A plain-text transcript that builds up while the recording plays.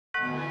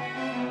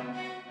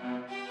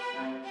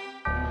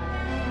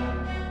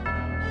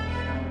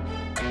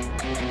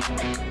Hey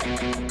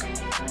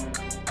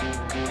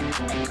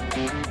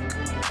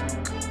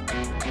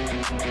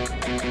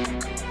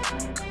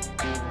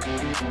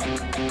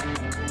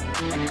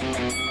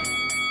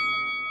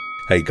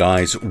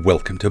guys,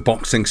 welcome to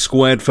Boxing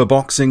Squared for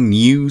boxing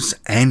news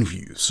and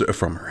views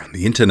from around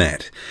the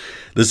internet.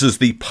 This is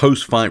the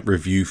post-fight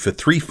review for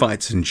 3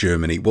 fights in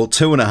Germany. Well,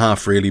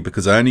 2.5 really,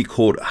 because I only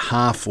caught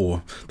half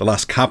or the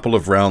last couple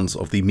of rounds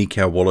of the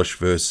Mikhail Wallisch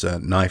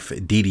versus Knife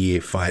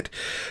Didier fight.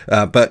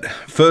 But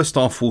first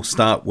off, we'll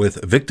start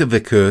with Viktor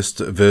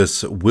Vykhryst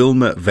versus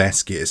Wilmer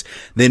Vasquez.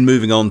 Then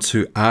moving on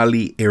to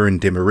Ali Eren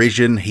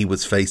Demirezen. He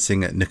was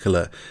facing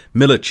Nikola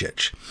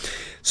Milicic.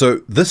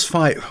 So this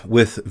fight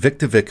with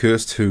Viktor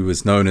Vykhryst, who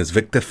is known as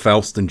Viktor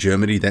Faust in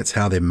Germany, that's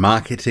how they're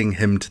marketing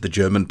him to the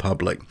German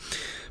public.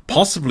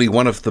 Possibly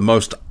one of the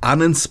most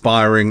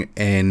uninspiring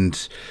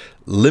and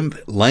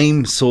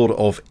lame sort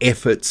of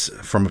efforts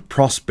from a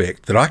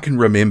prospect that I can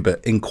remember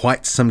in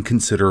quite some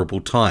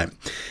considerable time.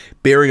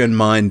 Bearing in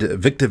mind,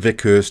 Viktor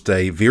Vykhryst,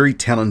 a very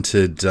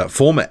talented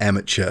former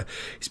amateur,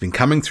 he's been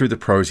coming through the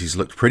pros, he's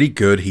looked pretty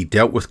good, he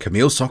dealt with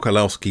Kamil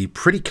Sokolowski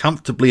pretty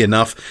comfortably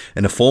enough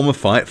in a former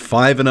fight,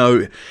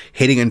 5-0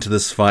 heading into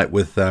this fight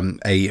with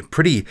a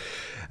pretty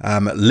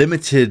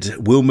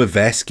limited Wilmer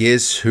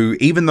Vasquez, who,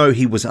 even though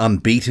he was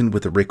unbeaten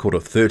with a record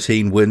of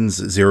 13 wins,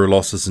 0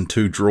 losses and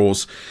 2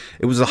 draws,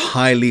 it was a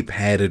highly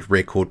padded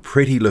record,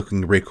 pretty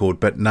looking record,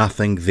 but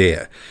nothing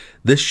there.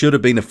 This should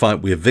have been a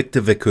fight where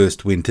Viktor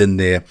Vykhryst went in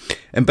there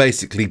and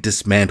basically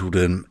dismantled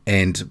him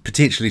and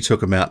potentially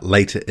took him out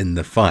later in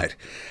the fight.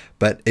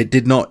 But it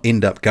did not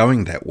end up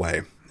going that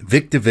way.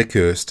 Viktor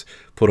Vykhryst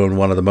put on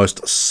one of the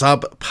most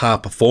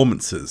subpar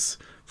performances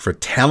for a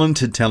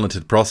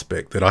talented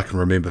prospect that I can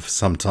remember for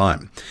some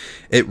time.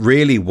 It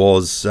really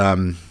was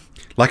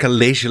like a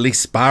leisurely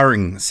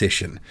sparring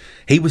session.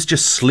 He was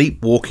just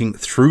sleepwalking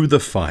through the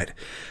fight.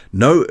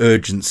 No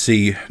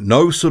urgency,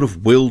 no sort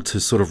of will to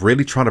sort of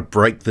really try to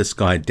break this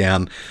guy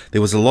down.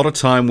 There was a lot of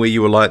time where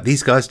you were like,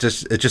 these guys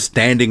are just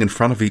standing in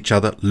front of each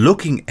other,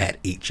 looking at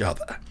each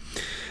other.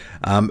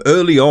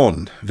 Early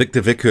on,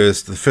 Viktor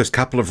Vykhryst, the first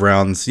couple of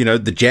rounds, you know,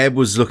 the jab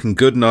was looking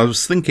good, and I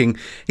was thinking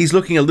he's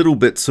looking a little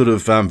bit sort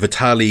of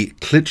Vitaly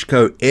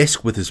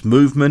Klitschko-esque with his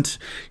movement.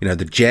 You know,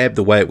 the jab,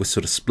 the way it was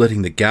sort of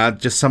splitting the guard,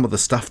 just some of the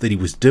stuff that he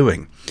was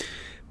doing.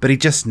 But he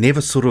just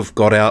never sort of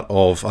got out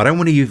of, I don't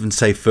want to even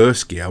say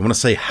first gear, I want to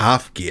say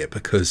half gear,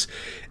 because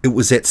it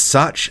was at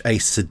such a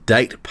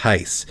sedate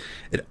pace.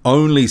 It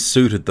only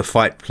suited the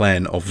fight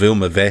plan of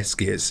Wilmer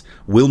Vasquez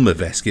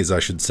I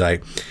should say,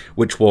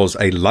 which was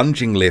a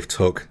lunging left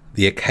hook,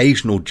 the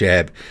occasional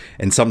jab,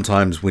 and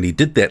sometimes when he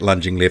did that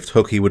lunging left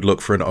hook, he would look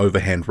for an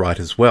overhand right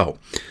as well.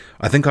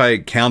 I think I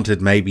counted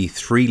maybe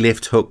 3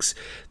 left hooks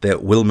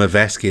that Wilmer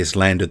Vasquez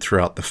landed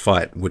throughout the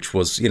fight, which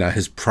was, you know,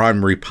 his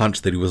primary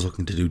punch that he was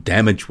looking to do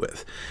damage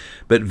with.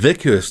 But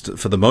Vykhryst,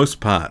 for the most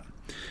part,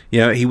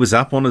 you know, he was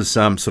up on his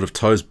sort of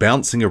toes,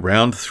 bouncing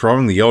around,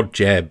 throwing the odd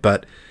jab,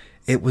 but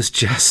it was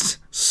just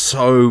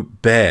so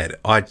bad.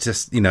 I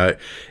just, you know,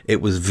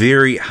 it was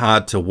very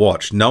hard to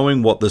watch,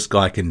 knowing what this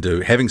guy can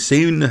do, having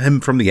seen him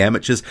from the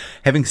amateurs,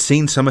 having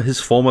seen some of his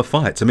former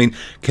fights. I mean,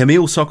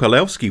 Kamil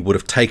Sokolowski would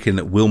have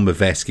taken Wilmer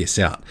Vasquez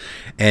out,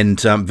 and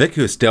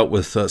Vykhryst dealt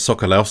with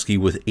Sokolowski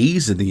with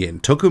ease in the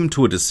end, took him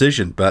to a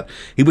decision, but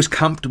he was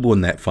comfortable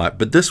in that fight.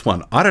 But this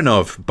one, I don't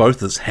know if both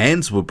his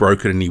hands were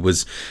broken and he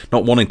was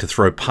not wanting to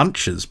throw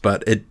punches,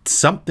 but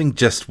something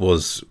just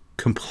was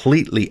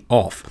completely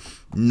off.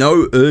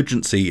 No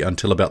urgency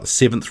until about the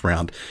 7th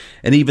round,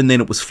 and even then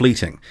it was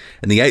fleeting.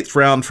 In the 8th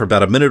round, for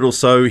about a minute or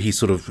so, he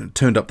sort of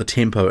turned up the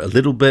tempo a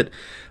little bit,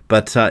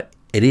 but it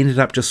ended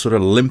up just sort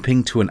of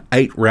limping to an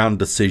 8-round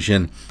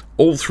decision.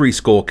 All 3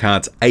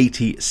 scorecards,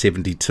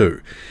 80-72.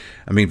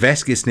 I mean,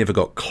 Vasquez never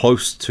got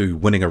close to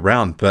winning a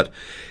round, but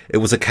it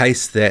was a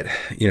case that,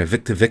 you know,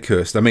 Viktor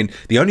Vykhryst, I mean,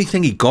 the only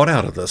thing he got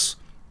out of this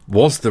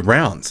was the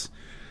rounds,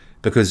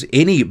 because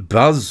any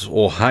buzz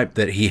or hype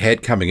that he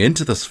had coming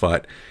into this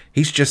fight,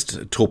 he's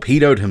just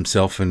torpedoed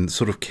himself and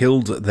sort of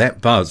killed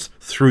that buzz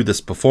through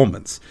this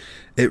performance.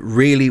 It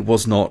really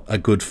was not a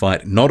good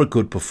fight, not a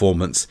good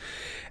performance.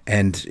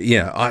 And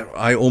yeah,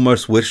 I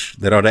almost wish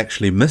that I'd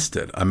actually missed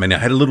it. I mean, I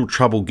had a little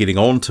trouble getting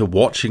on to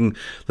watching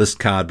this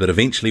card, but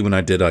eventually when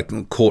I did, I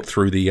caught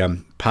through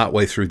the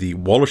partway through the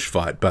Wallisch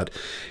fight. But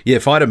yeah,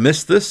 if I'd have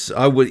missed this,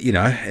 I would, you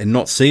know, and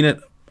not seen it,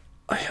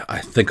 I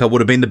think I would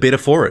have been the better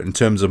for it in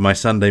terms of my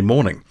Sunday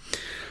morning.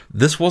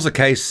 This was a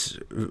case,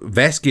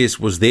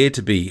 Vasquez was there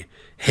to be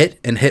hit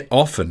and hit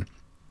often,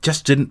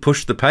 just didn't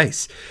push the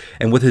pace.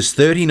 And with his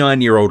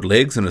 39-year-old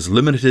legs and his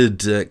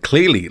limited,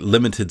 clearly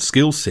limited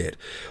skill set,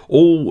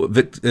 all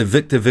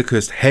Viktor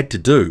Vykhryst had to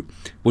do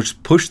was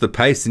push the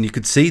pace, and you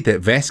could see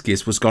that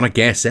Vasquez was going to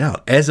gas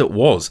out. As it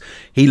was,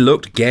 he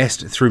looked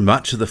gassed through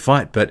much of the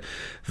fight, but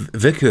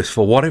Vykhryst,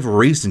 for whatever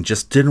reason,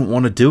 just didn't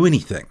want to do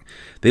anything.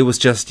 There was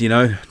just,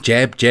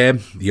 jab,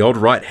 jab, the odd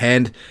right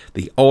hand,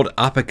 the odd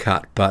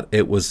uppercut, but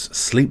it was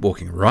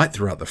sleepwalking right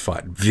throughout the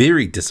fight.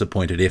 Very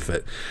disappointed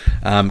effort.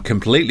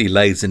 Completely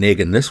lays an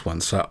egg in this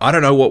one. So I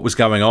don't know what was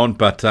going on,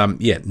 but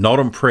yeah, not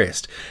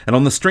impressed. And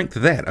on the strength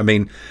of that, I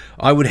mean,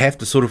 I would have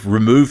to sort of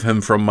remove him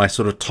from my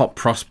sort of top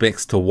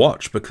prospects to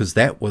watch, because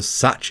that was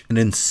such an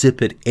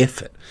insipid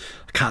effort.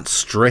 I can't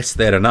stress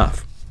that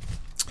enough.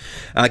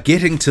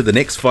 Getting to the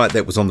next fight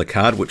that was on the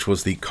card, which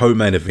was the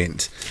co-main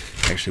event.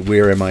 Actually,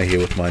 where am I here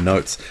with my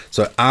notes?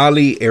 So,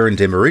 Ali, Eren,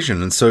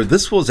 Demirezen. And so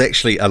this was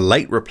actually a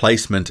late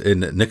replacement in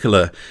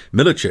Nikola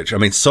Milicic. I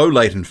mean, so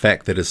late, in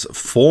fact, that his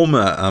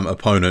former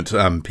opponent,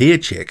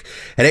 Piacek,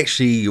 had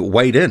actually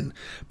weighed in.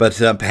 But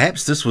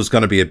perhaps this was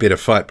going to be a better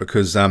fight,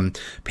 because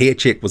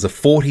Piacek was a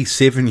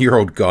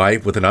 47-year-old guy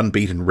with an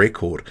unbeaten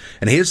record.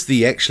 And here's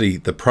the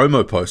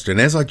promo poster.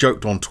 And as I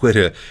joked on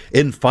Twitter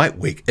in Fight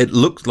Week, it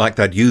looked like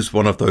they'd used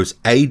one of those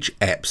age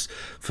apps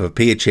for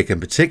Piacek in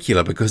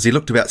particular, because he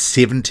looked about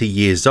 70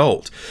 years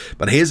old.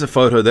 But here's a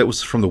photo that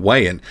was from the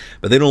weigh-in,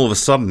 but then all of a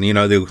sudden,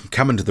 they'll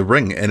come into the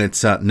ring and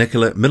it's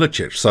Nikola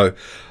Milicic. So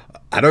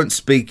I don't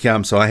speak,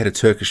 so I had a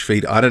Turkish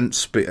feed. I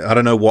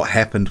don't know what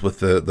happened with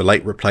the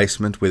late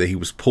replacement, whether he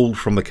was pulled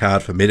from the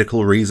card for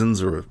medical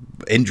reasons or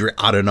injury,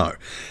 I don't know.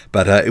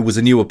 But it was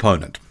a new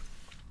opponent.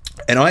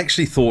 And I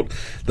actually thought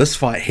this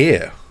fight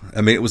here,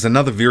 I mean, it was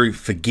another very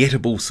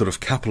forgettable sort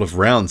of couple of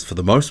rounds for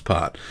the most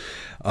part.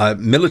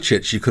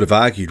 Milicic, you could have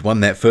argued,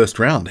 won that first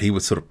round. He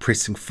was sort of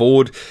pressing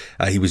forward.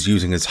 He was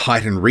using his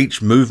height and reach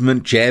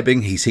movement,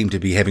 jabbing. He seemed to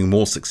be having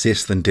more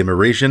success than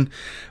Demirezen.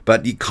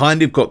 But you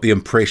kind of got the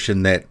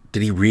impression that,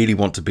 did he really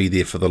want to be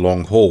there for the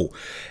long haul?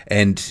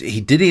 And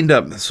he did end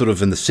up sort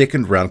of in the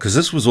second round, because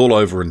this was all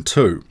over in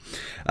two.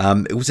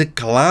 It was a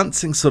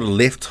glancing sort of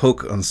left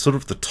hook on sort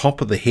of the top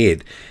of the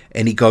head,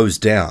 and he goes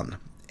down.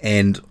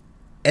 And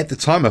at the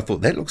time, I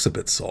thought, that looks a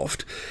bit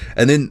soft.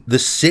 And then the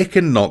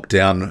second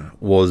knockdown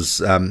was,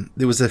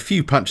 there was a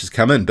few punches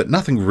come in, but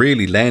nothing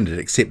really landed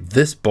except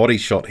this body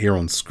shot here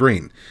on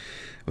screen.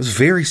 It was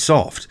very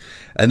soft.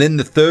 And then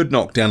the third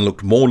knockdown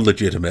looked more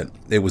legitimate.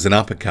 It was an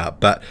uppercut.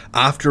 But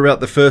after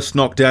about the first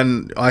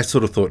knockdown, I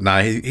sort of thought,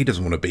 no, he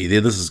doesn't want to be there.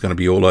 This is going to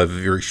be all over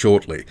very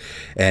shortly.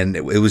 And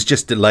it was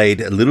just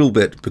delayed a little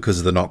bit because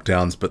of the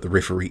knockdowns, but the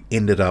referee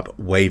ended up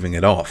waving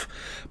it off.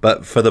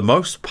 But for the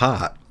most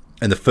part,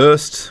 in the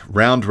first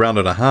round and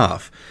a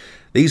half,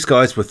 these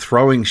guys were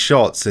throwing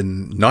shots,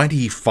 and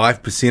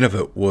 95% of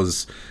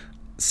it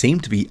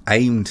seemed to be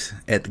aimed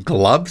at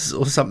gloves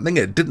or something.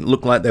 It didn't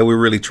look like they were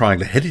really trying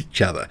to hit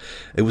each other.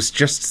 It was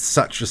just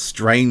such a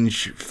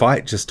strange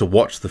fight just to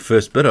watch the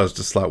first bit. I was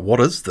just like, what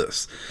is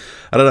this?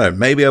 I don't know,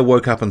 maybe I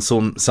woke up in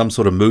some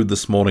sort of mood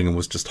this morning and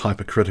was just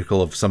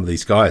hypercritical of some of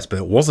these guys, but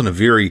it wasn't a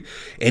very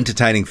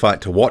entertaining fight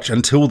to watch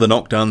until the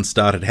knockdowns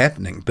started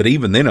happening. But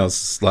even then, I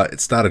was like,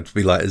 it started to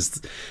be like, is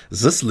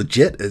this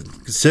legit?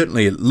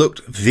 Certainly it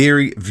looked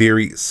very,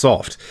 very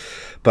soft.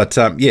 But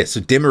yeah, so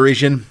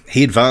Demirezen,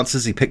 he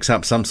advances, he picks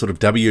up some sort of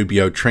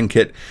WBO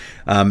trinket.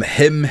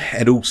 Him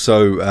and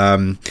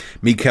also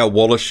Mikhail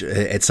Wallish,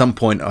 at some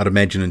point, I'd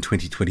imagine in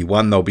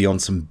 2021, they'll be on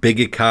some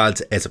bigger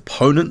cards as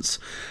opponents.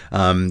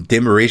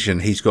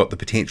 Demirezen, he's got the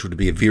potential to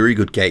be a very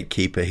good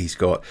gatekeeper. He's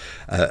got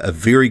a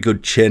very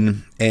good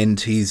chin, and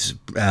he's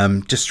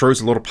just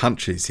throws a lot of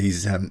punches.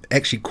 He's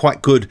actually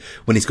quite good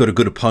when he's got a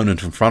good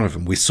opponent in front of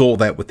him. We saw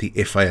that with the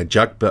FA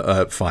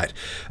Ajagba fight.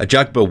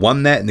 Ajagba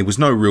won that, and there was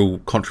no real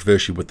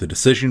controversy with the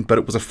decision, but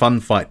it was a fun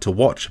fight to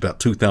watch, about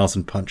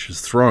 2,000 punches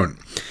thrown.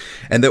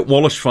 And that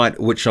Wallish fight,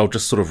 which I'll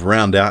just sort of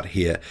round out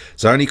here,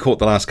 so I only caught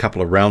the last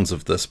couple of rounds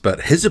of this,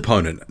 but his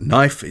opponent,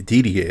 Knife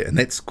Didier, and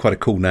that's quite a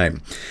cool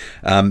name,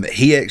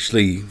 he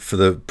actually,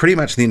 for pretty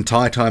much the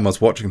entire time I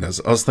was watching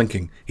this, I was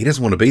thinking, he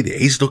doesn't want to be there.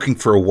 He's looking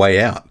for a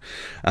way out.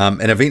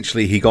 And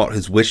eventually he got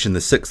his wish in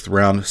the sixth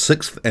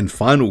and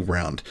final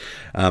round.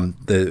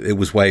 It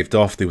was waved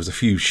off. There was a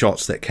few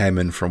shots that came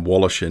in from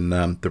Wallish, and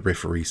the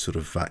referee sort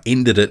of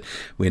ended it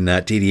when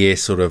Didier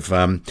sort of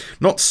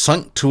not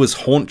sunk to his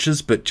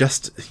haunches, but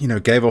just,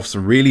 gave off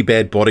some really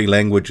bad body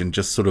language and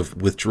just sort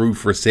of withdrew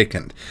for a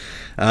second.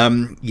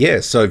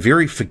 Yeah, so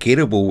very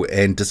forgettable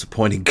and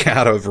disappointing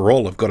card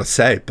overall, I've got to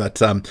say.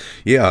 But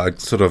yeah,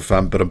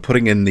 but I'm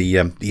putting in the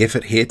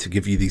effort here to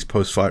give you these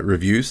post-fight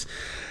reviews.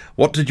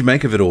 What did you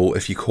make of it all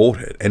if you caught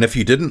it? And if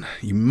you didn't,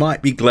 you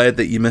might be glad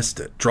that you missed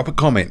it. Drop a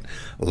comment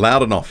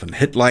loud and often.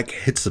 Hit like,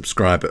 hit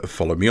subscribe,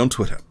 follow me on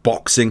Twitter,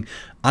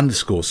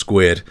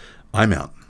 boxing_squared. I'm out.